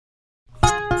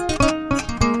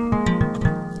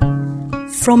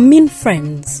From mean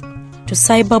friends to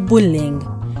cyberbullying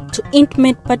to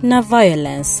intimate partner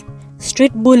violence,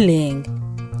 street bullying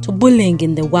to bullying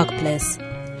in the workplace,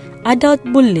 adult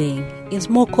bullying is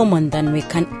more common than we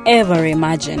can ever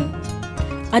imagine.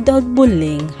 Adult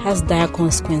bullying has dire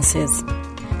consequences,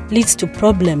 leads to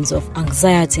problems of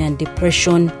anxiety and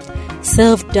depression,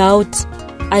 self-doubt,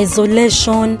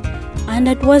 isolation, and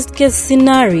at worst case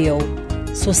scenario,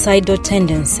 suicidal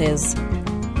tendencies.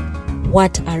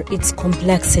 What are its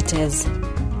complexities?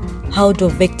 How do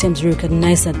victims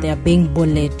recognize that they are being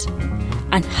bullied?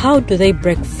 And how do they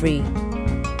break free?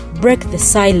 Break the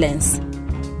silence,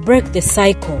 break the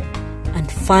cycle, and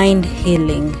find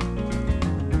healing.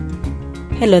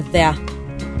 Hello there.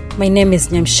 My name is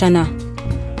Nyamshana.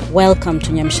 Welcome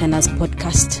to Nyamshana's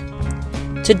podcast.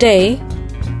 Today,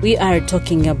 we are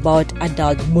talking about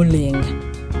adult bullying.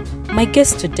 My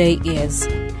guest today is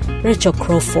Rachel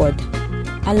Crawford,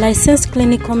 a licensed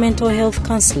clinical mental health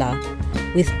counselor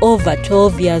with over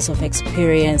 12 years of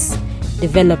experience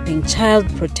developing child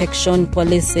protection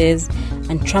policies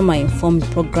and trauma-informed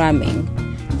programming,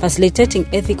 facilitating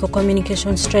ethical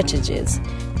communication strategies,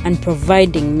 and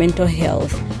providing mental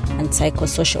health and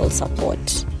psychosocial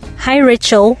support. Hi,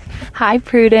 Rachel. Hi,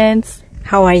 Prudence.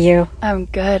 How are you? I'm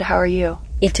good. How are you?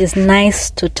 It is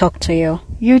nice to talk to you.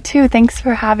 You too. Thanks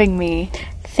for having me.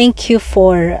 Thank you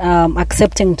for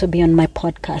accepting to be on my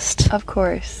podcast. Of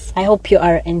course. I hope you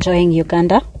are enjoying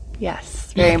Uganda.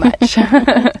 Yes, very much.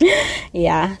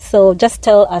 Yeah, so just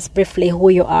tell us briefly who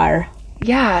you are.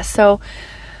 Yeah, so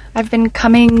I've been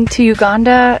coming to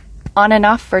Uganda on and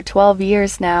off for 12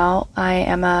 years now. I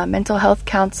am a mental health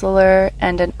counselor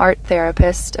and an art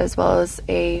therapist, as well as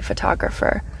a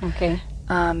photographer. Okay.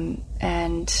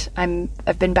 And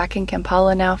I've been back in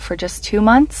Kampala now for just 2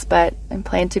 months, but I'm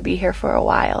planning to be here for a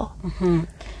while.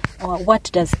 Mm-hmm. What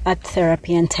does art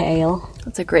therapy entail?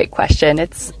 That's a great question.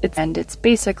 It's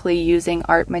basically using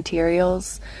art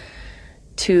materials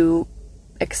to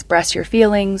express your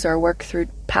feelings or work through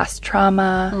past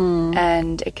trauma,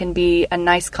 and it can be a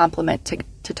nice complement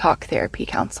to talk therapy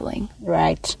counseling.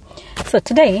 Right. So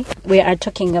today we are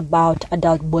talking about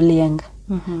adult bullying.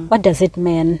 Mm-hmm. What does it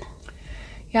mean?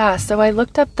 Yeah, so I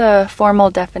looked up the formal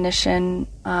definition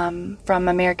from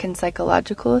American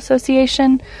Psychological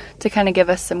Association to kind of give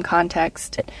us some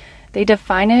context. They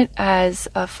define it as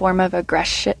a form of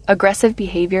aggressive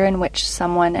behavior in which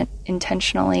someone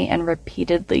intentionally and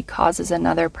repeatedly causes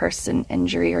another person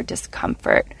injury or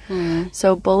discomfort.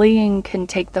 So bullying can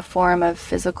take the form of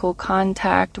physical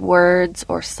contact, words,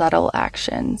 or subtle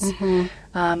actions.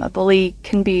 A bully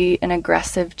can be an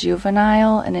aggressive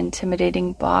juvenile, an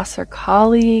intimidating boss or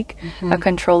colleague, a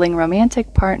controlling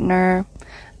romantic partner,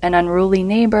 an unruly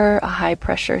neighbor, a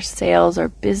high-pressure sales or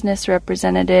business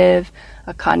representative,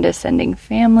 a condescending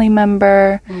family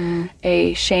member,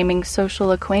 a shaming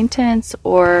social acquaintance,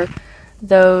 or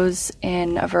those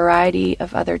in a variety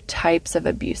of other types of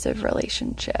abusive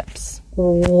relationships.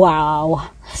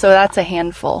 Wow. So that's a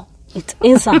handful. It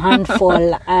is a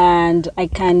handful, and I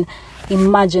can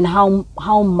imagine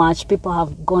how much people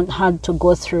have had to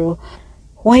go through.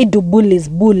 Why do bullies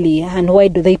bully, and why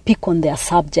do they pick on their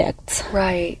subjects?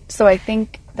 Right. So I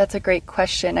think that's a great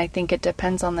question. I think it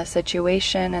depends on the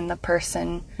situation and the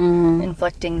person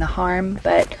inflicting the harm.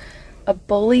 But a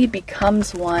bully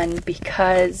becomes one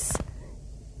because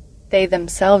they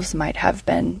themselves might have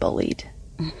been bullied.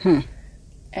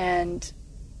 And,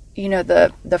 you know,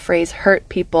 the phrase, hurt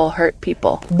people hurt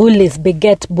people. Bullies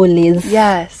beget bullies.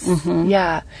 Yes.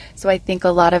 Yeah. So I think a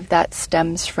lot of that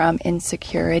stems from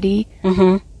insecurity,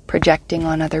 projecting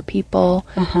on other people,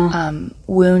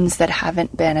 wounds that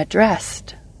haven't been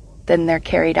addressed. Then they're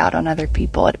carried out on other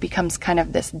people. It becomes kind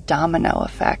of this domino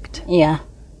effect. Yeah.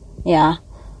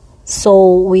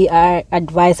 So we are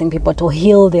advising people to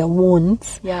heal their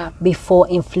wounds before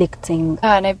inflicting.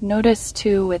 And I've noticed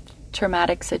too with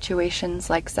traumatic situations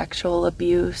like sexual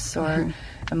abuse or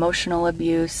emotional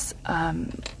abuse,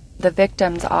 the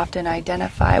victims often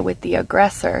identify with the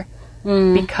aggressor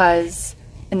because,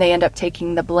 and they end up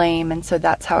taking the blame, and so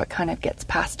that's how it kind of gets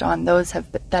passed on. Those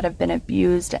that have been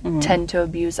abused tend to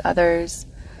abuse others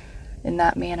in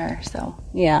that manner. So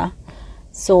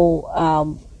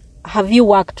have you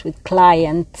worked with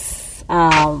clients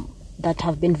that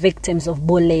have been victims of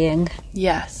bullying?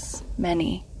 Yes,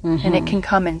 many. And it can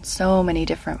come in so many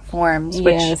different forms,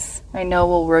 which I know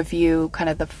we'll review kind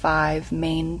of the 5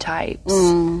 main types.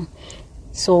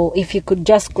 So if you could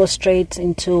just go straight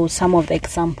into some of the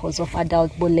examples of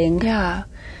adult bullying. Yeah.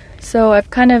 So I've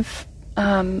kind of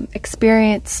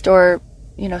experienced or,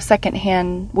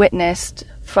 secondhand witnessed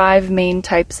 5 main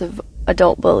types of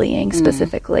adult bullying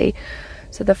specifically.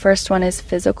 So the first one is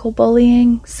physical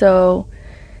bullying. So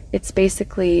it's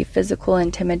basically physical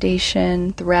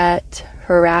intimidation, threat,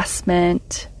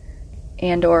 harassment,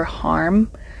 and or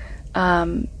harm.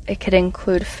 It could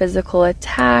include physical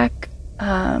attack,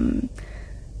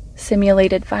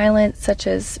 simulated violence, such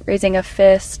as raising a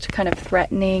fist, kind of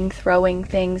threatening, throwing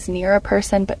things near a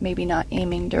person, but maybe not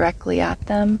aiming directly at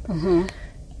them. Mm-hmm.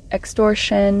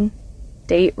 Extortion,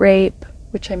 date rape,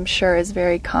 which I'm sure is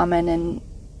very common in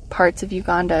parts of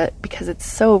Uganda because it's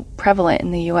so prevalent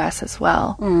in the U.S. as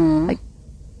well. Like,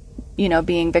 you know,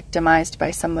 being victimized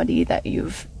by somebody that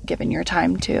you've given your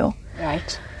time to.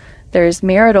 Right. There's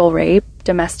marital rape,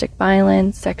 domestic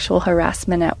violence, sexual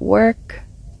harassment at work,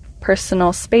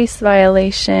 personal space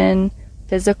violation,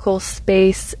 physical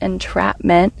space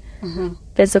entrapment,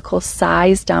 physical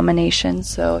size domination.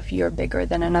 So if you're bigger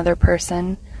than another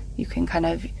person, you can kind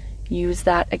of use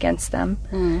that against them.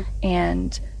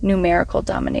 And numerical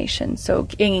domination, so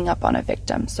ganging up on a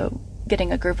victim, so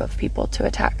getting a group of people to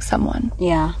attack someone.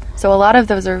 Yeah. So a lot of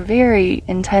those are very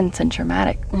intense and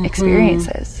traumatic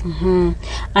experiences.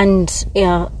 And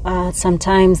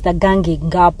sometimes the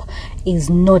ganging up is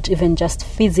not even just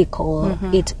physical.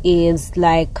 It is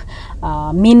like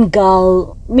mean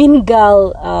girl,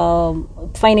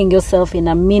 finding yourself in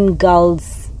a mean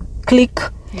girl's clique.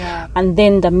 Yeah. And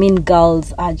then the mean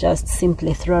girls are just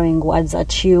simply throwing words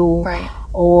at you. Right.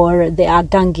 Or they are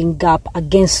ganging up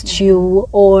against you,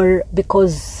 or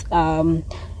because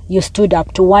you stood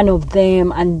up to one of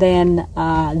them, and then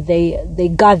they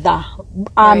gather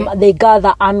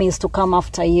armies to come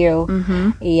after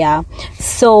you. Yeah.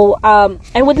 So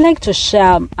I would like to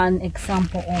share an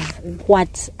example of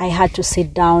what I had to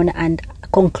sit down and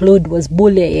conclude was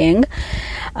bullying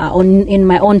in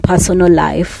my own personal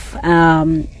life.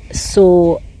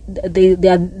 So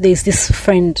there's this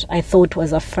friend I thought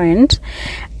was a friend,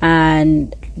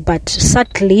 but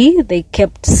subtly they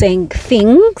kept saying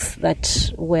things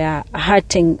that were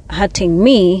hurting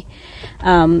me.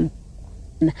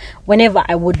 Whenever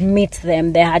I would meet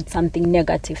them, they had something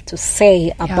negative to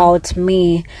say about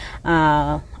me.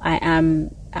 I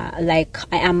am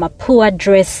a poor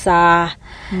dresser,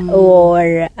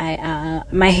 or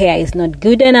my hair is not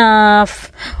good enough,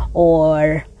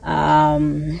 or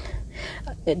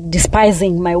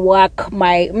despising my work,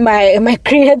 my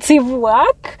creative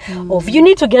work, of you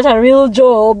need to get a real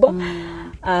job.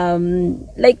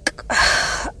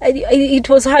 It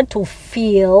was hard to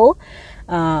feel,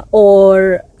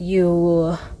 or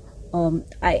you,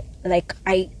 I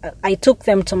took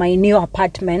them to my new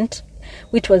apartment,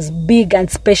 which was big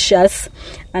and spacious,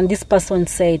 and this person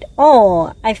said,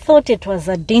 "Oh, I thought it was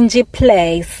a dingy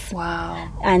place."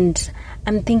 Wow. And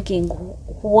I'm thinking,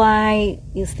 why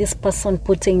is this person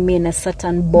putting me in a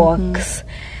certain box?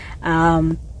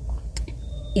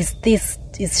 Is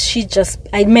she just...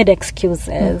 I made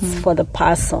excuses for the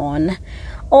person.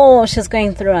 Oh, she's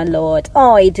going through a lot.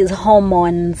 Oh, it is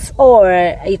hormones.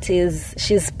 Or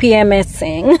she's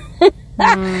PMSing.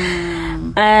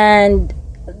 And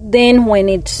then when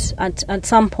at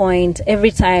some point, every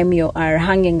time you are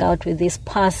hanging out with this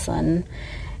person,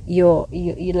 you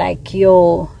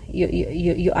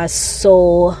are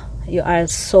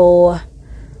so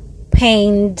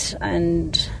pained,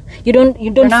 and you don't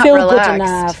feel relaxed. good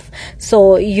enough.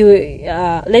 So you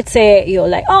let's say you're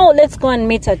like, oh, let's go and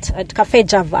meet at Cafe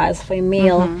Java's for a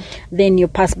meal. Then you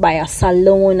pass by a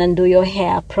salon and do your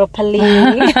hair properly.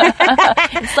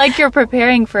 It's like you're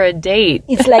preparing for a date.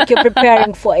 It's like you're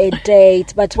preparing for a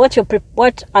date, but what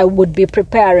I would be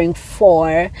preparing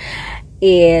for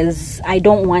is, I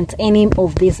don't want any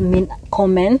of these mean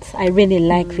comments. I really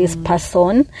like this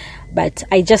person, but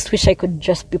I just wish I could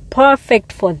just be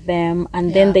perfect for them,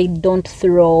 and then they don't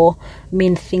throw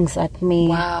mean things at me.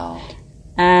 Wow.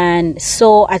 And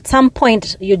so at some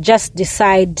point you just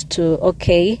decide to,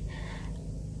 okay,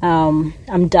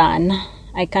 I'm done.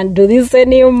 I can't do this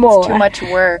anymore. It's too much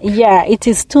work. Yeah, it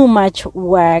is too much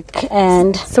work.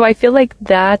 And so I feel like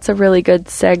that's a really good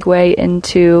segue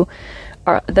into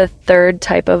the third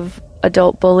type of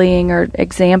adult bullying or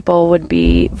example would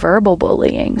be verbal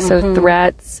bullying. So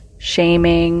threats,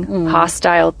 shaming,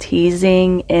 hostile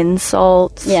teasing,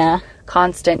 insults,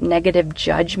 constant negative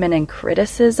judgment and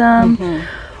criticism,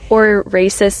 or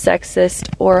racist, sexist,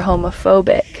 or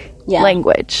homophobic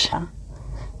language.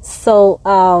 So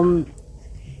I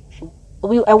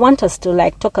want us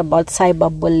to talk about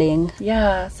cyberbullying.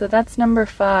 Yeah, so that's number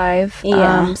 5.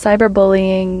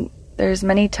 Cyberbullying. There's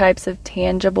many types of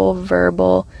tangible,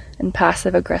 verbal, and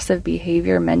passive-aggressive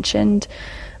behavior mentioned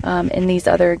in these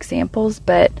other examples,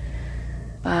 but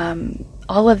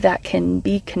all of that can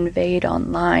be conveyed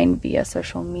online via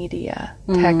social media,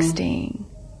 texting,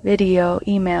 video,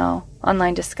 email,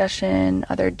 online discussion,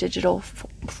 other digital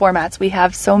formats. We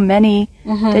have so many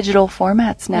digital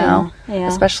formats now,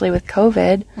 especially with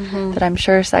COVID, that I'm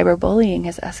sure cyberbullying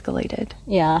has escalated.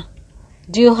 Yeah.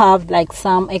 Do you have like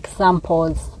some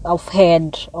examples of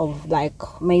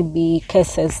maybe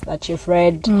cases that you've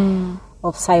read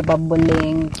of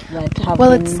cyberbullying that have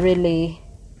been really...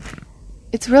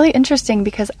 It's really interesting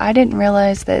because I didn't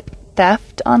realize that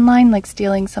theft online, like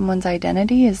stealing someone's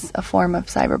identity, is a form of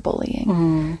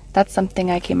cyberbullying. That's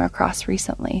something I came across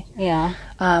recently. Yeah.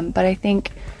 But I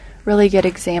think really good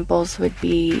examples would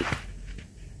be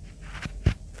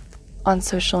on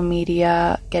social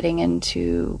media, getting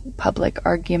into public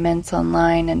arguments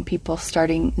online, and people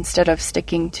starting, instead of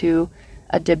sticking to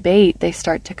a debate, they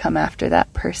start to come after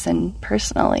that person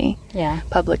personally. Yeah.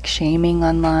 Public shaming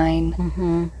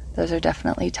online. Those are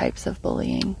definitely types of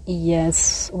bullying.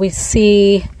 Yes. We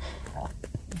see,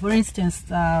 for instance,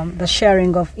 the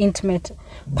sharing of intimate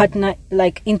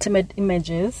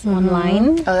images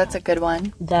online. Oh, that's a good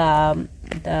one. The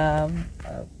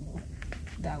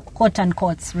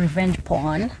quote-unquote revenge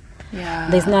porn. Yeah.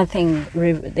 There's nothing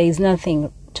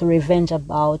to revenge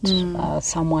about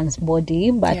someone's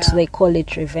body, but they call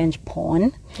it revenge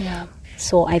porn. Yeah.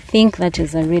 So I think that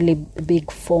is a really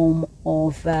big form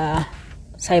of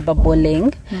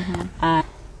cyberbullying.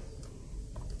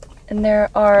 And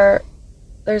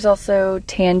there's also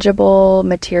tangible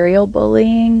material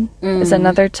bullying is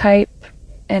another type,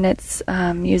 and it's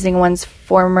using one's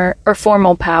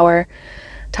formal power,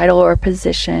 title or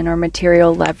position, or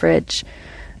material leverage,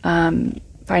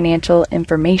 financial,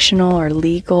 informational, or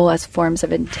legal, as forms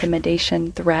of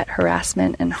intimidation, threat,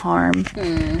 harassment, and harm.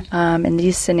 In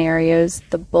these scenarios,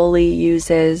 the bully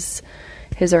uses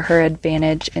his or her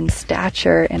advantage in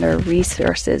stature and or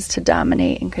resources to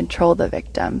dominate and control the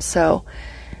victim. So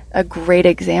a great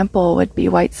example would be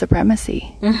white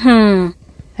supremacy, and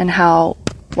how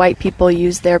white people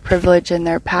use their privilege and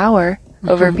their power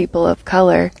over people of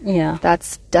color. Yeah.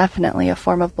 That's definitely a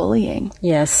form of bullying.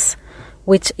 Yes.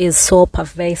 Which is so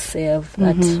pervasive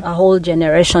that a whole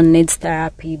generation needs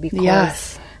therapy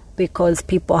because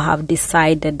people have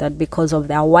decided that because of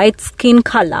their white skin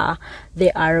color,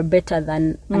 they are better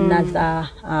than another.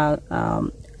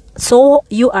 So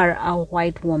you are a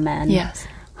white woman. Yes.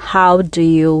 How do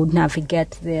you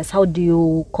navigate this? How do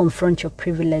you confront your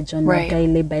privilege on a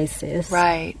daily basis?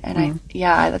 Right. And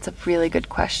that's a really good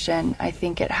question. I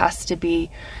think it has to be,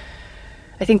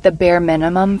 I think the bare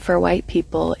minimum for white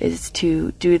people is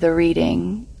to do the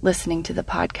reading, listening to the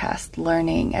podcast,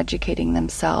 learning, educating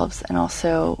themselves, and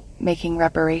also making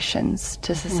reparations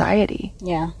to society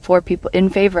for people, in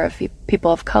favor of people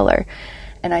of color.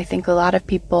 And I think a lot of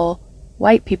people,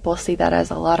 white people, see that as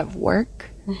a lot of work.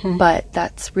 But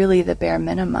that's really the bare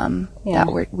minimum that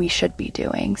we should be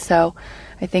doing. So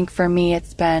I think for me,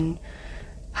 it's been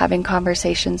having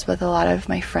conversations with a lot of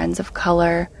my friends of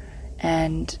color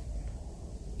and,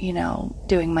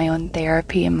 doing my own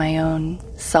therapy and my own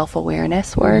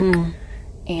self-awareness work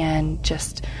and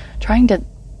just trying to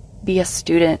be a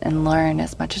student and learn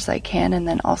as much as I can, and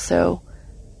then also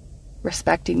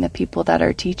respecting the people that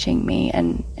are teaching me,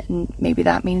 and maybe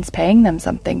that means paying them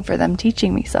something for them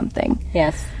teaching me something.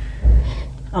 Yes.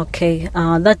 Okay,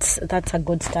 that's a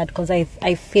good start, because I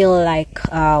feel like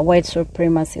white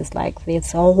supremacy is like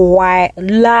this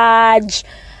large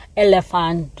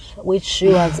elephant which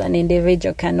you as an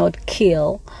individual cannot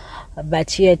kill,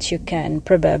 but yet you can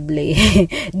probably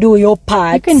do your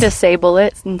part. You can disable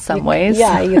it in some ways.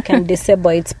 Yeah, you can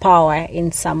disable its power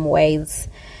in some ways.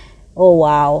 Oh,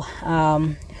 wow.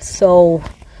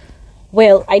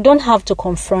 I don't have to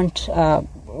confront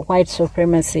white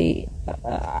supremacy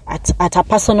at a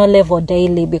personal level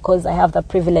daily, because I have the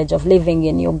privilege of living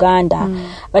in Uganda.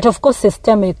 But of course,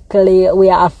 systemically, we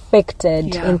are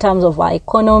affected in terms of our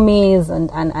economies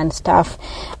and stuff.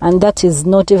 And that is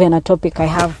not even a topic I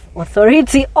have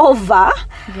authority over.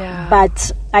 Yeah.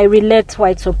 But I relate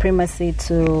white supremacy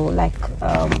to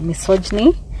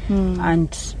misogyny and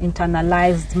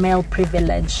internalized male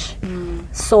privilege.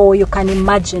 So you can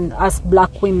imagine, as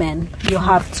black women, you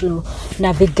have to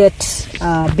navigate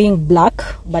being black,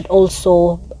 but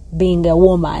also being a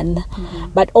woman,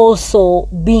 but also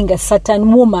being a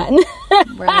certain woman.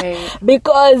 Right.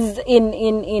 Because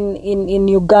in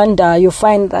Uganda, you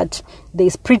find that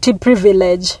there's pretty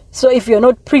privilege. So if you're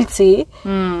not pretty,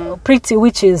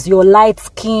 which is you're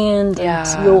light-skinned,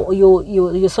 and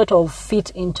you sort of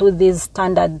fit into these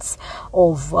standards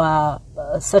of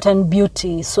certain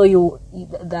beauty. So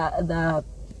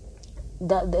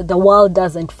the world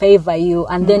doesn't favor you,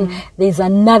 and then there's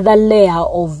another layer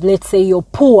of, let's say, you're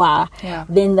poor.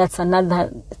 Then that's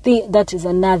another thing. That is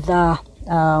another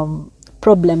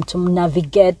problem to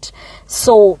navigate.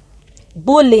 So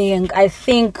bullying, I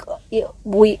think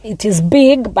it is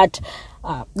big, but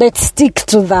let's stick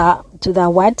to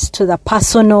the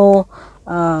personal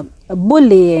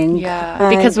bullying. Yeah,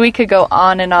 because we could go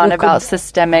on and on about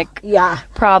systemic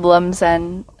problems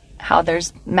and how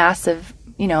there's massive,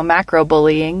 macro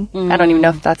bullying. I don't even know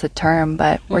if that's a term,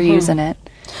 but we're using it.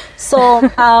 So,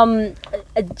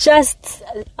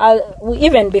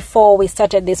 even before we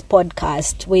started this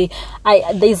podcast,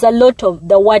 there's a lot of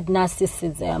the word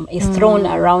narcissism is thrown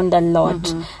around a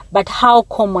lot. But how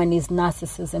common is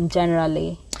narcissism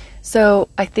generally? So,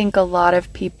 I think a lot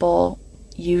of people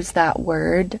use that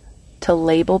word to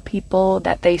label people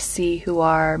that they see who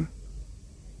are,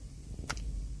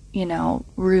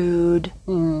 rude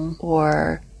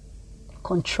or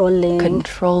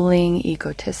controlling,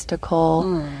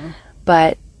 egotistical,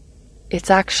 but it's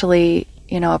actually,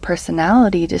 a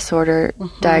personality disorder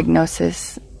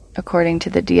diagnosis according to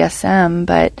the DSM,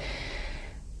 but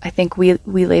I think we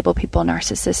label people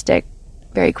narcissistic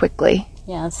very quickly.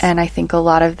 Yes. And I think a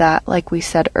lot of that, like we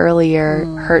said earlier,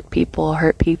 hurt people.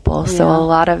 Yeah. So a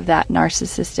lot of that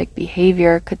narcissistic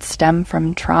behavior could stem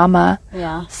from trauma,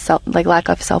 like lack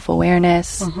of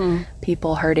self-awareness,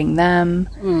 people hurting them,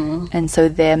 and so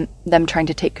them trying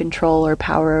to take control or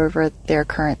power over their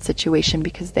current situation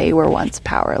because they were once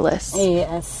powerless.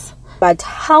 Yes. But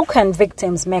how can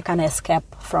victims make an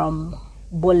escape from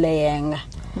bullying?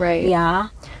 Right. Yeah.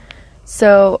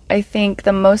 So I think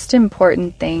the most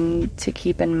important thing to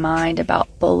keep in mind about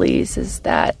bullies is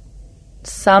that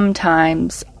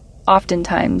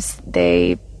oftentimes,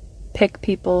 they pick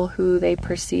people who they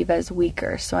perceive as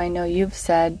weaker. So I know you've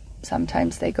said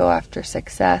sometimes they go after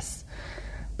success,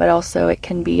 but also it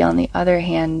can be, on the other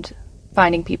hand,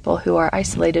 finding people who are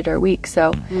isolated or weak.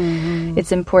 So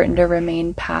it's important to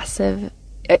remain passive.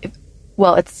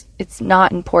 Well, it's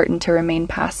not important to remain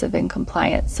passive and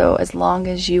compliant. So as long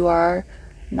as you are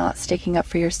not sticking up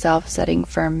for yourself, setting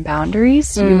firm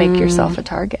boundaries, you make yourself a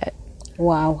target.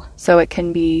 Wow. So it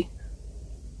can be,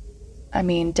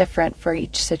 different for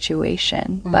each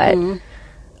situation. But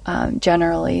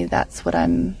generally, that's what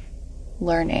I'm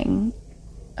learning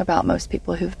about most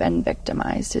people who've been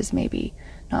victimized, is maybe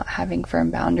not having firm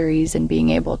boundaries and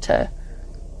being able to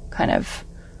kind of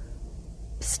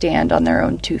stand on their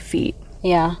own 2 feet.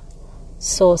 Yeah.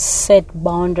 So set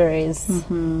boundaries.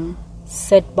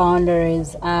 Set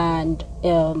boundaries, and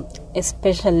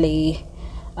especially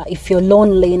if you're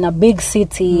lonely in a big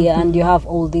city and you have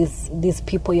all these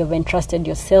people you've entrusted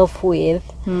yourself with.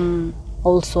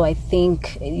 Also, I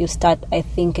think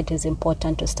it is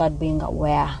important to start being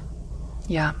aware.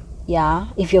 Yeah. Yeah.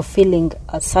 If you're feeling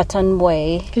a certain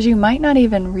way. Because you might not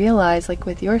even realize, like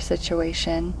with your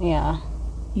situation. Yeah.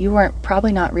 You weren't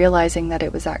probably not realizing that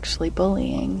it was actually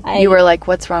bullying. You were like,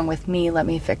 what's wrong with me? Let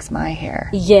me fix my hair.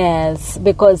 Yes,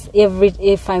 because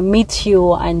if I meet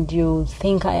you and you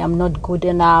think I am not good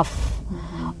enough,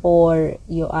 or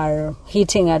you are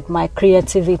hitting at my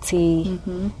creativity,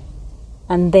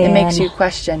 and then it makes you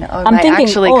question, am I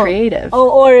actually creative?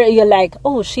 Or you're like,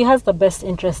 she has the best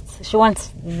interests. She wants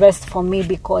best for me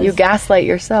because... You gaslight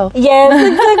yourself. Yes,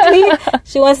 exactly.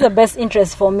 She wants the best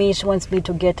interest for me. She wants me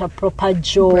to get a proper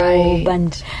job,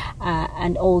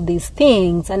 and all these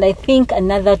things. And I think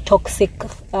another toxic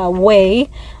way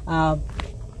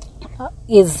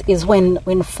is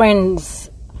when friends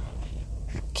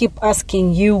keep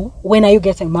asking you, when are you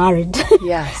getting married?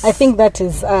 Yes. I think that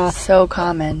is so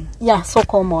common. Yeah, so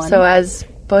common. So as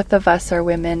both of us are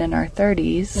women in our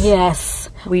 30s. Yes.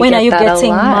 When are you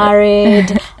getting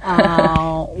married?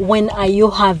 When are you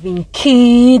having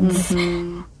kids?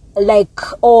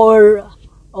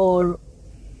 Or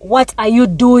what are you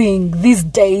doing these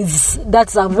days?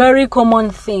 That's a very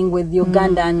common thing with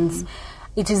Ugandans.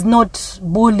 It is not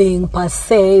bullying per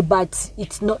se, but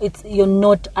you're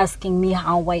not asking me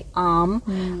how I am,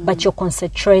 but you're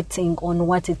concentrating on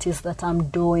what it is that I'm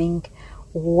doing.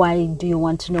 Why do you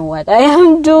want to know what I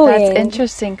am doing? That's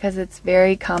interesting because it's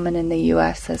very common in the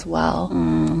U.S. as well.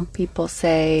 People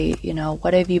say,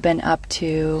 what have you been up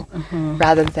to,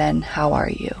 rather than how are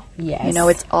you? Yes.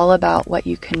 It's all about what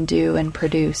you can do and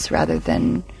produce rather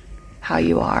than how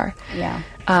you are. Yeah.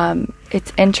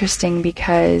 It's interesting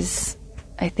because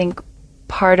I think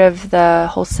part of the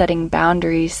whole setting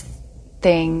boundaries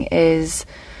thing is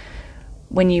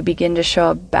when you begin to show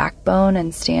a backbone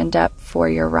and stand up for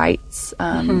your rights,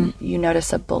 you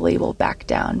notice a bully will back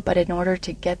down. But in order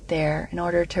to get there, in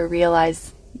order to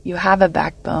realize you have a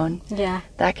backbone,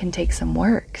 that can take some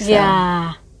work. So.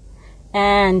 Yeah.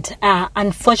 And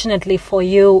unfortunately for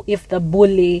you, if the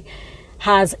bully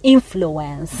has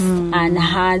influence and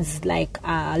has like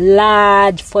a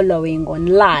large following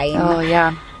online,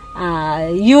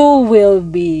 you will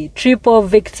be triple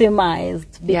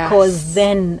victimized, because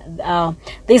then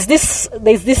there's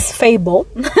this fable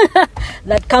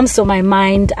that comes to my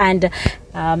mind, and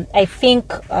I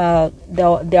think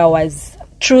there was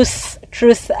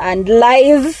truth and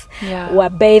lies were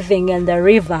bathing in the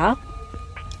river,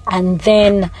 and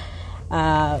then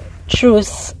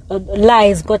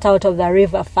lies got out of the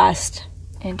river first.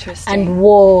 Interesting. And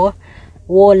lies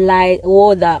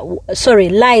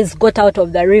got out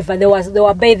of the river. They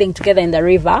were bathing together in the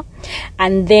river,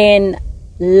 and then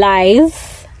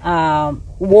lies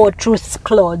wore truth's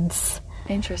clothes.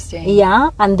 Interesting.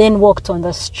 Yeah, and then walked on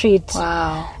the street.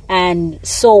 Wow. And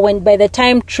so by the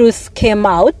time truth came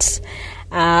out,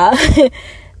 lies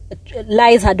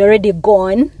had already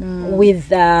gone with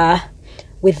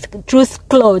truth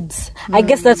clothes. I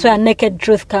guess that's where naked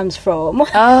truth comes from.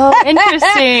 Oh,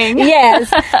 interesting.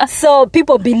 Yes. So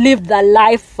people believed the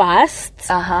lie first.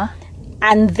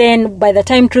 And then by the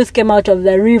time truth came out of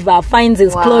the river, finds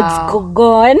his clothes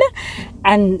gone.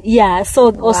 And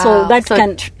so also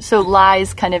so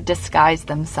lies kind of disguise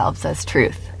themselves as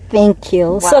truth. Thank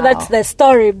you. Wow. So that's the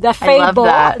story, the fable,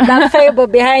 the fable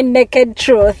behind naked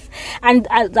truth. And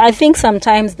I think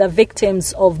sometimes the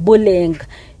victims of bullying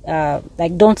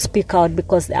don't speak out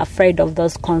because they're afraid of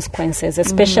those consequences,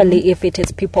 especially if it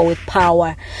is people with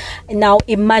power. Now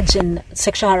imagine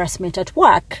sexual harassment at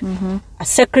work. A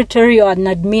secretary or an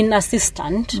admin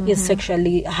assistant is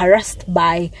sexually harassed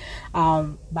by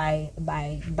the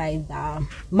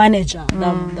manager,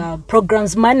 the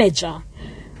program's manager.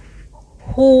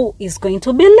 Who is going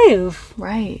to believe?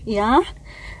 Right. Yeah.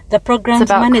 The program's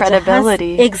it's about manager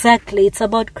credibility. Exactly. It's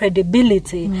about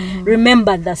credibility.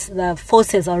 Remember, the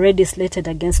forces already slated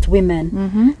against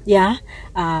women. Yeah.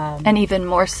 And even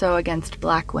more so against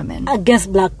black women.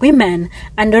 Against black women.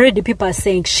 And already people are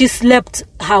saying she slept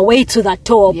her way to the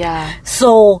top. Yeah.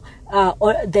 So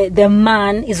the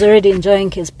man is already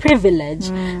enjoying his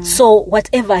privilege. So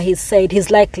whatever he said,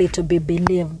 he's likely to be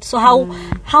believed. So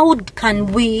how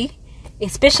can we,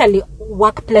 especially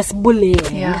workplace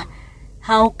bullying,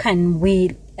 how can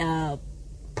we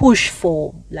push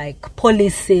for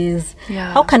policies?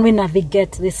 How can we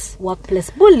navigate this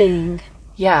workplace bullying?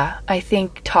 Yeah, I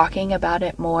think talking about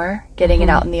it more, getting it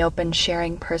out in the open,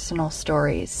 sharing personal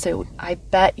stories. So I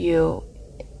bet you,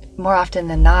 more often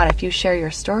than not, if you share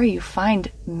your story, you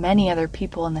find many other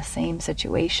people in the same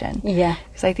situation. Yeah.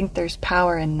 Because I think there's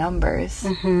power in numbers.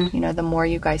 You know, the more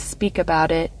you guys speak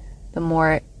about it, the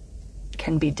more it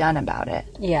can be done about it.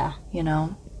 Yeah. You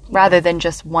know? Rather than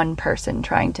just one person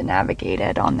trying to navigate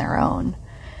it on their own.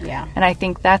 Yeah. And I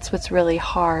think that's what's really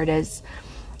hard is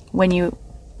when you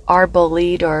are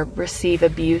bullied or receive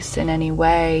abuse in any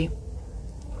way,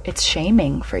 it's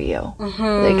shaming for you.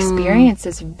 The experience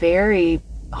is very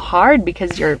hard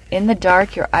because you're in the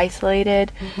dark, you're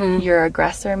isolated, your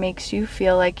aggressor makes you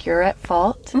feel like you're at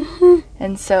fault.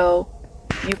 And so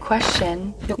you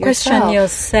question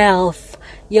yourself.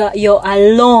 You're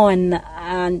alone,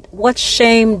 and what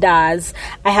shame does.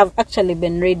 I have actually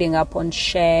been reading up on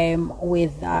shame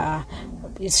with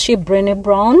is she Brené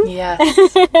Brown? Yes.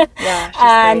 Yeah,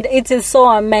 and great. it is so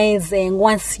amazing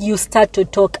once you start to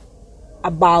talk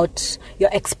about your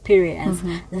experience,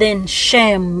 then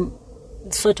shame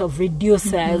sort of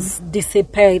reduces,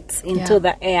 dissipates into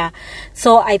the air.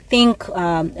 So I think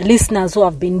listeners who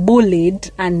have been bullied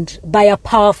and by a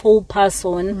powerful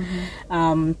person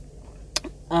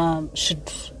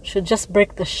should just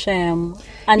break the shame.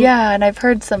 And and I've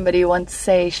heard somebody once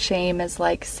say shame is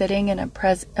like sitting in a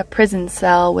prison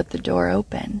cell with the door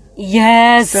open.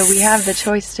 Yes. So we have the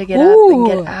choice to get up and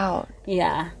get out.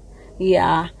 Yeah.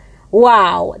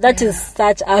 Wow, that is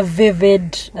such a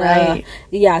vivid... Right.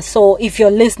 So if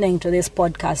you're listening to this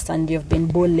podcast and you've been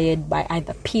bullied by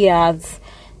either peers,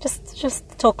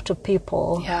 just talk to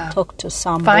people. Yeah. Talk to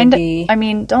somebody.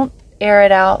 Don't air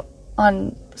it out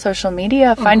on social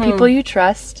media. Find people you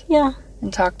trust. Yeah.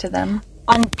 And talk to them.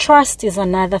 And trust is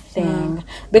another thing.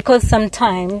 Because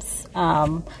sometimes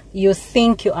you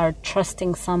think you are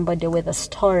trusting somebody with a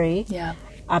story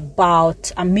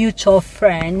about a mutual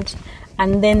friend,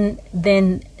 and then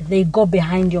they go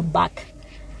behind your back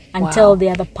and tell the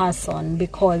other person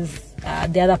because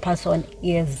the other person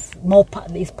is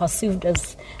perceived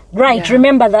as right. Yeah.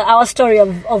 Remember our story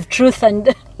of truth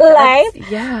and lies?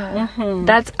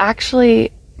 That's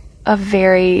actually a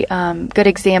very good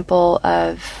example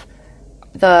of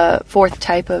the fourth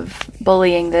type of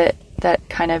bullying that that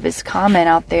kind of is common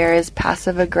out there is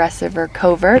passive aggressive or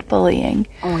covert bullying.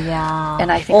 Oh, yeah.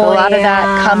 And I think a lot of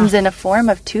that comes in a form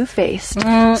of two-faced.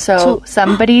 So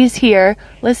somebody's here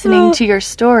listening to your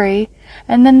story,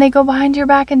 and then they go behind your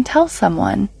back and tell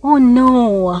someone. Oh,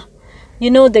 no. You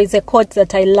know, there's a quote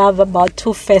that I love about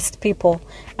two-faced people,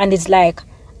 and it's like,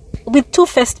 with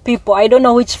two-faced people, I don't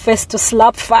know which face to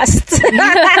slap first.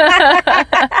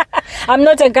 I'm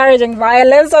not encouraging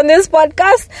violence on this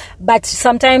podcast, but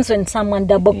sometimes when someone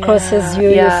double crosses you,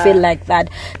 you feel like that.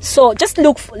 So just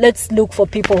let's look for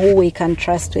people who we can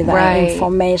trust with our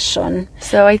information.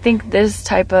 So I think this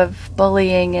type of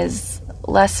bullying is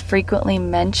less frequently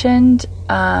mentioned,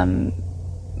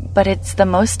 but it's the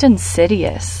most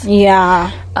insidious.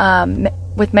 Yeah.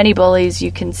 With many bullies, you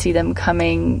can see them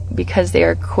coming because they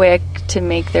are quick to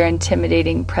make their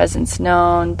intimidating presence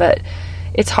known, but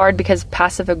it's hard because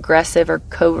passive-aggressive or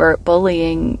covert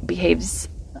bullying behaves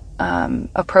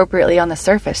appropriately on the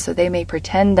surface, so they may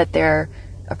pretend that they're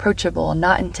approachable,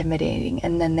 not intimidating,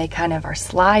 and then they kind of are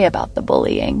sly about the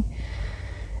bullying.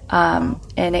 And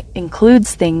it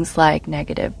includes things like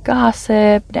negative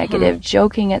gossip, negative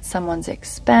joking at someone's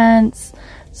expense,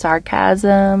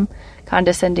 sarcasm,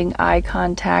 condescending eye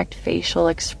contact, facial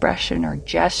expression or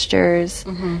gestures,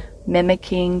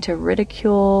 mimicking to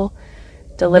ridicule,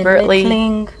 deliberately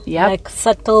belittling, like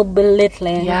subtle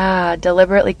belittling. Yeah,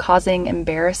 deliberately causing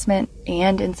embarrassment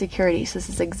and insecurities. This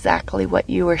is exactly what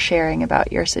you were sharing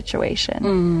about your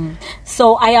situation.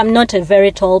 So I am not a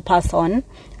very tall person.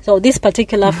 So this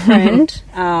particular friend,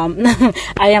 I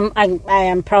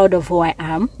am proud of who I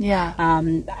am. Yeah.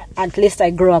 At least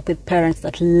I grew up with parents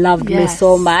that loved me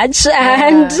so much,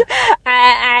 and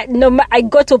I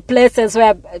go to places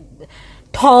where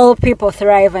tall people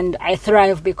thrive, and I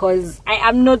thrive because I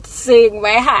am not seeing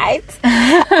my height.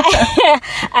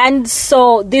 And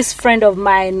so this friend of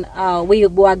mine, we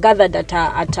were gathered at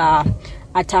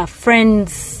a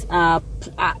friend's.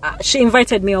 She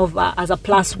invited me over as a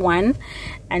 +1.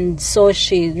 And so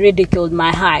she ridiculed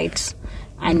my height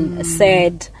and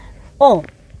said, "Oh,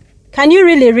 can you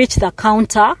really reach the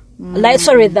counter?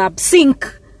 The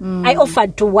sink." I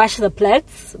offered to wash the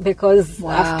plates because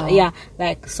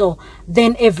so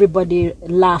then everybody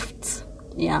laughed.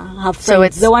 Yeah, her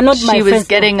friends. They were not my friends. She was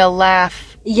getting a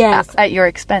laugh at your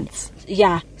expense.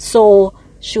 Yeah. So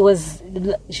she was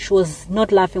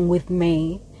not laughing with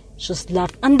me. Just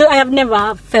laughed. And I have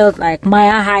never felt like my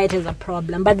height is a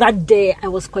problem. But that day I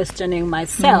was questioning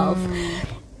myself.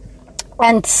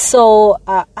 And so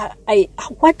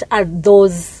what are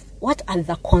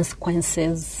the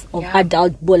consequences of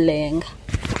adult bullying?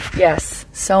 Yes,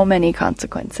 so many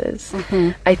consequences.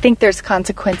 I think there's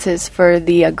consequences for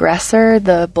the aggressor,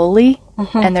 the bully,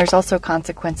 and there's also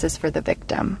consequences for the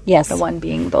victim, the one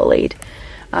being bullied.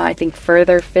 I think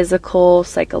further physical,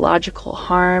 psychological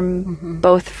harm,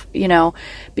 both,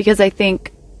 because I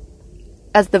think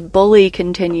as the bully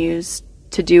continues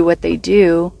to do what they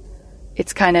do,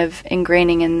 it's kind of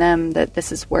ingraining in them that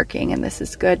this is working and this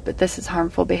is good, but this is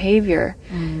harmful behavior.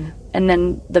 And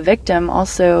then the victim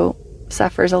also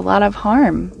suffers a lot of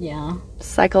harm. Yeah.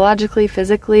 Psychologically,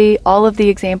 physically, all of the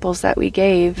examples that we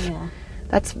gave,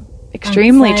 that's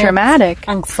extremely traumatic.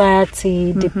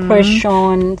 Anxiety,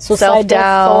 depression, suicidal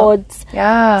thoughts,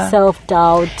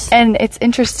 self-doubt. And it's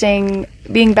interesting,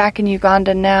 being back in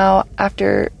Uganda now,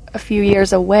 after a few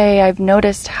years away, I've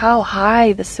noticed how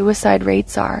high the suicide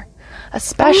rates are,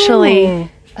 especially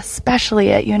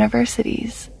at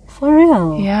universities. For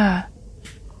real? Yeah.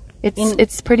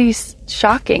 It's pretty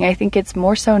shocking. I think it's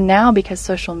more so now because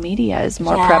social media is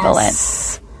more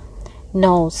prevalent.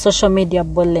 No, social media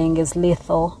bullying is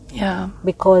lethal. Yeah.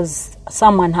 Because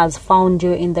someone has found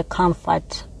you in the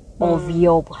comfort of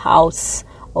your house,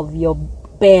 of your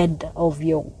bed,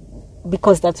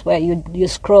 because that's where you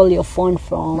scroll your phone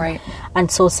from. Right. And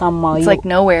so somehow it's like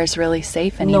nowhere's really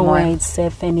safe anymore. Nowhere is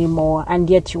safe anymore. And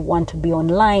yet you want to be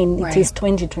online. Right. It is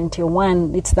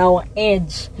 2021. It's our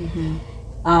age.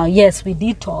 Yes, we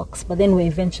detox, but then we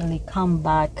eventually come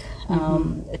back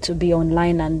to be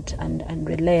online and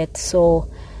relate. So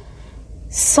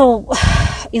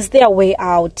is there a way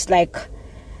out? Like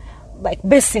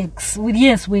basics.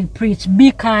 Yes, we preach,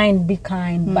 be kind,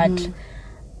 but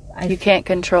you can't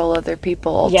control other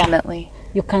people ultimately. Yeah,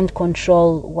 you can't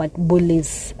control what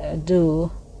bullies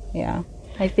do. Yeah.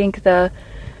 I think the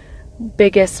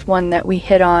biggest one that we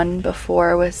hit on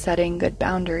before was setting good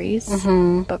boundaries.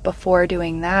 But before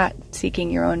doing that,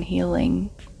 seeking your own healing.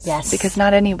 Yes. Because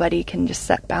not anybody can just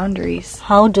set boundaries.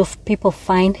 How do people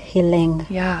find healing?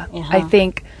 Yeah. I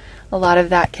think a lot of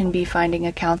that can be finding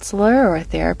a counselor or a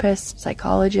therapist,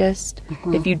 psychologist.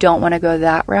 If you don't want to go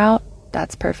that route,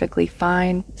 that's perfectly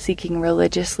fine. Seeking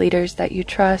religious leaders that you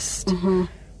trust,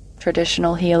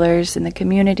 traditional healers in the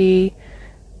community,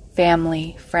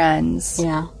 family, friends,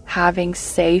 having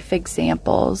safe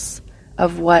examples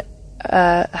of what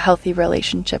a healthy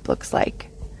relationship looks like.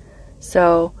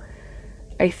 So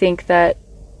I think that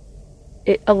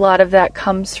a lot of that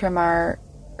comes from our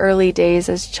early days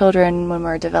as children when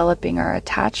we're developing our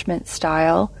attachment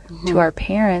style to our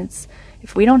parents.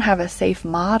 If we don't have a safe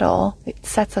model, it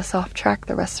sets us off track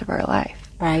the rest of our life.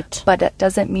 Right. But that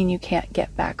doesn't mean you can't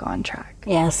get back on track.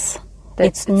 Yes.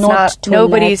 It's not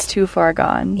nobody's too far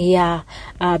gone. Yeah,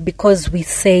 because we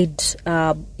said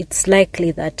it's likely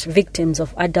that victims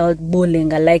of adult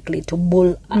bullying are likely to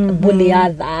bully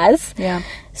others. Yeah.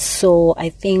 So I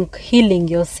think healing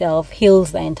yourself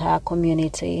heals the entire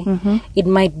community. It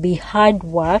might be hard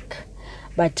work,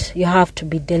 but you have to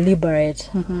be deliberate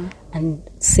and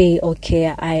say,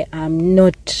 okay, I am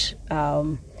not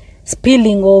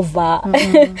spilling over,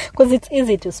 because it's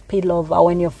easy to spill over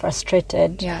when you're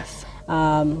frustrated. Yes.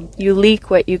 You leak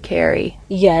what you carry.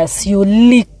 Yes, you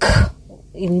leak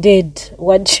indeed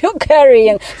what you're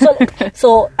carrying.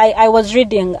 So I was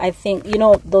reading, I think,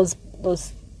 those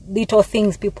little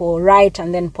things people write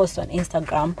and then post on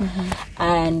Instagram.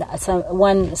 And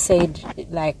someone said,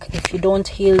 like, if you don't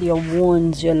heal your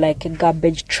wounds, you're like a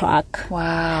garbage truck.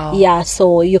 Wow. Yeah,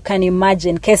 so you can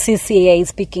imagine KCCA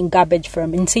is picking garbage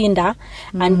from Ntinda,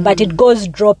 but it goes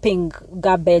dropping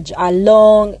garbage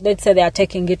along. Let's say they are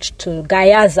taking it to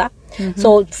Gayaza.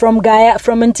 So from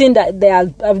Ntinda, there are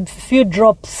a few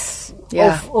drops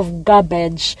of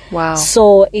garbage. Wow.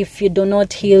 So if you do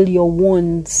not heal your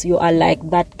wounds, you are like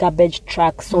that garbage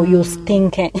truck. So you're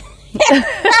stinking.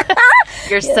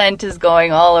 Your scent is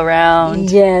going all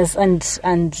around. Yes, and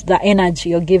the energy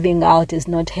you're giving out is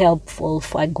not helpful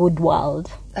for a good world.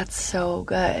 That's so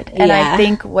good. And I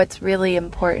think what's really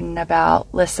important about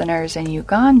listeners in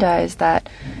Uganda is that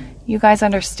you guys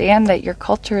understand that your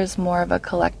culture is more of a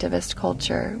collectivist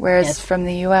culture, whereas from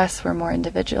the U.S. we're more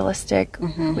individualistic.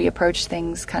 We approach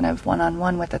things kind of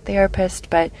one-on-one with a therapist,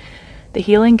 but the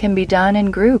healing can be done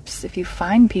in groups. If you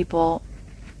find people,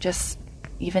 just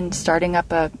even starting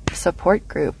up a support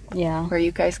group where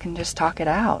you guys can just talk it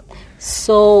out.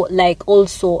 So, like,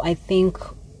 also, I think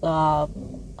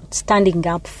standing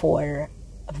up for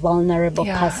a vulnerable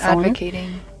person.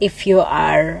 Advocating. If you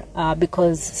are,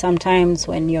 because sometimes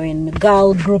when you're in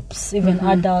girl groups, even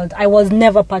adult, I was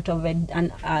never part of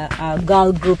a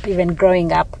girl group even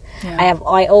growing up. I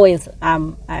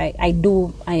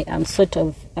am sort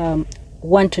of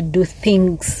want to do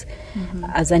things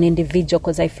as an individual,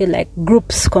 because I feel like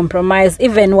groups compromise.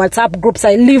 Even WhatsApp groups,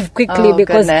 I leave quickly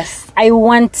because I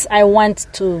want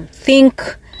to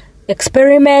think,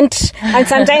 experiment, and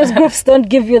sometimes groups don't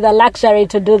give you the luxury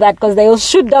to do that because they will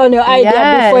shoot down your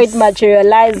idea before it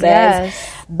materializes.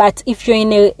 But if you're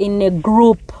in a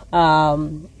group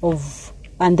and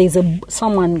there's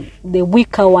someone, the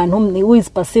weaker one, who is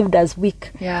perceived as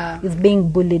weak, is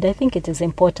being bullied, I think it is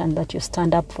important that you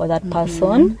stand up for that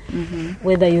person,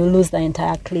 whether you lose the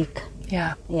entire clique.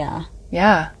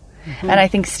 And I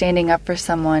think standing up for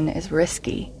someone is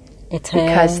risky,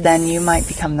 because then you might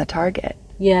become the target.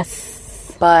 Yes.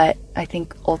 But I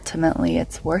think ultimately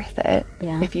it's worth it.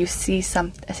 If you see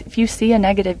a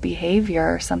negative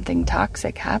behavior or something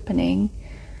toxic happening,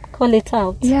 call it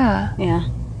out.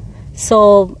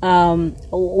 So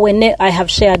when I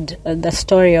have shared the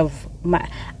story of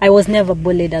I was never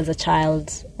bullied as a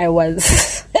child. I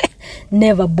was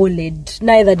never bullied.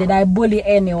 Neither did I bully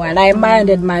anyone. I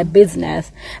minded my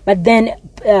business. But then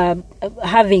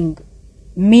having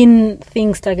mean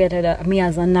things targeted at me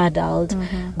as an adult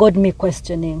got me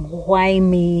questioning, why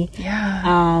me?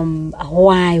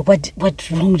 Why?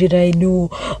 What wrong did I do?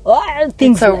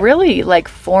 Things. It's a really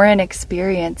foreign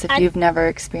experience if you've never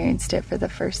experienced it for the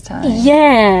first time.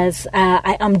 Yes,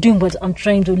 I am doing what I'm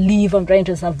trying to live. I'm trying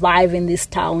to survive in this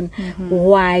town.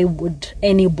 Why would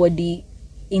anybody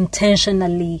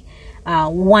intentionally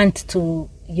want to,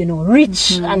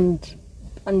 reach and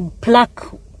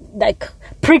pluck?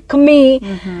 Prick me,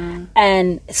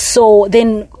 and so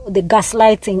then the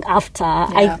gaslighting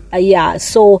after.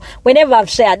 So whenever I've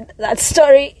shared that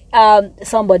story,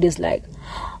 somebody's like,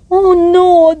 oh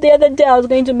no, the other day I was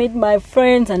going to meet my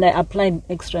friends and I applied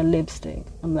extra lipstick.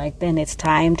 I'm like, then it's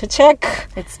time to check.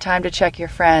 It's time to check your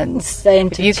friends.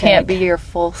 If you can't be your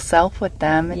full self with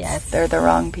them, they're the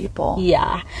wrong people.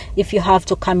 If you have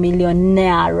to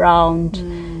chameleonaire around,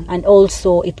 and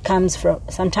also it comes from,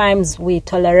 sometimes we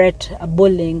tolerate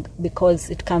bullying because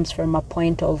it comes from a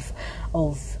point of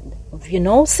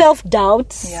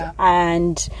self-doubt,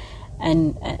 and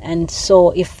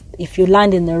so if if you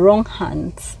land in the wrong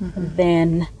hands,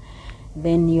 then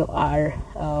you are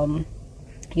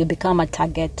you become a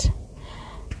target.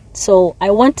 So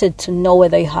I wanted to know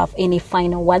whether you have any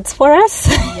final words for us.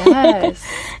 Yes.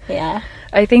 Yeah.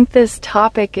 I think this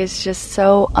topic is just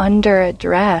so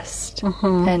under-addressed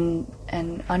and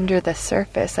under the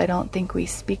surface. I don't think we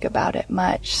speak about it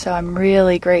much. So I'm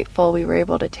really grateful we were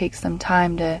able to take some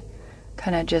time to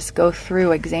kind of just go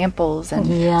through examples and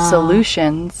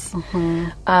solutions.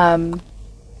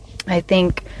 I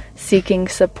think seeking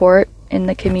support in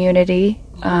the community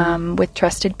with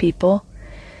trusted people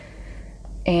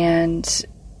and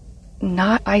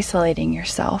not isolating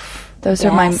yourself. Those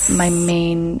are my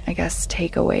main, I guess,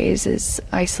 takeaways. Is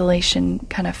isolation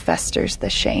kind of festers the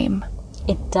shame.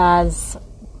 It does.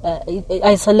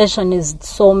 Isolation is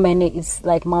so many. It's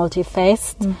like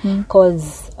multi-faced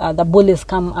because the bullies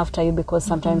come after you because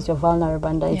sometimes you're vulnerable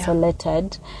and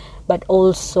isolated, but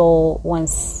also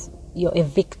once you're a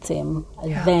victim,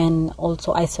 then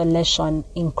also isolation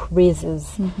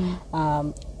increases.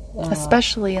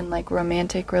 Especially in like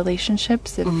romantic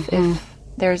relationships, if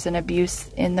there's an abuse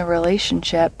in the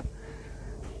relationship,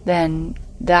 then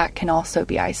that can also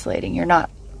be isolating. You're not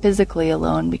physically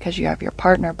alone because you have your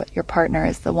partner, but your partner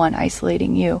is the one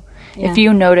isolating you. If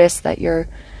you notice that you're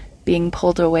being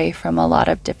pulled away from a lot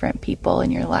of different people in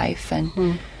your life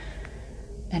and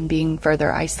being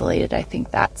further isolated, I think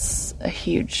that's a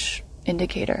huge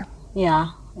indicator. Yeah.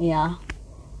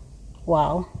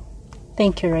 Wow.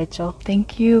 Thank you, Rachel.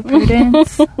 Thank you,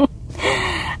 Prudence.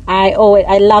 I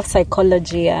love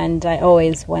psychology and I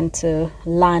always want to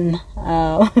learn.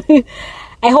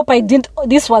 I hope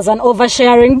this was an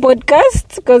oversharing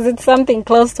podcast because it's something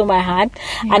close to my heart.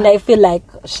 And I feel like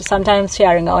sometimes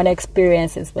sharing our own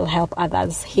experiences will help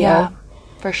others heal. Yeah,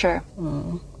 for sure.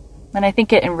 And I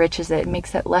think it enriches it. It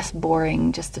makes it less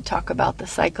boring just to talk about the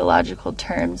psychological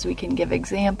terms. We can give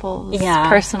examples,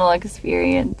 personal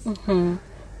experience.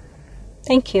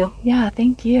 Thank you. Yeah,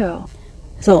 thank you.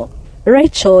 So,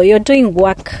 Rachel, you're doing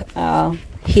work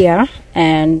here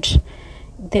and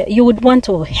you would want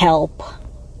to help.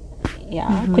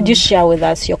 Yeah. Could you share with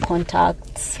us your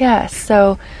contacts? Yeah,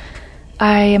 so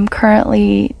I am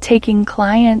currently taking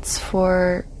clients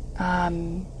for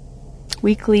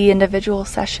weekly individual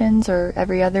sessions or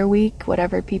every other week,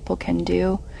 whatever people can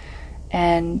do.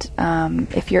 And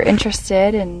if you're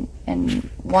interested in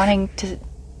wanting to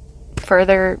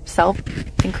further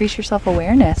increase your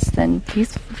self-awareness, then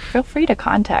please feel free to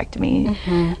contact me.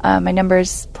 My number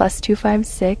is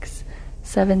 +256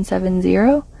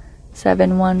 770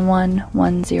 711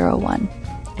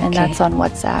 and that's on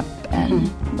WhatsApp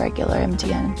and regular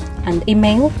MTN. And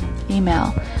email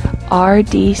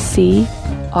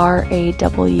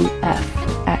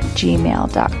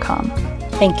rdcrawf@gmail.com.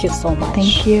 Thank you so much.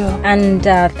 Thank you. And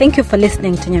thank you for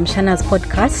listening to Nyamshana's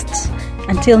podcast.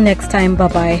 Until next time,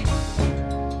 bye-bye.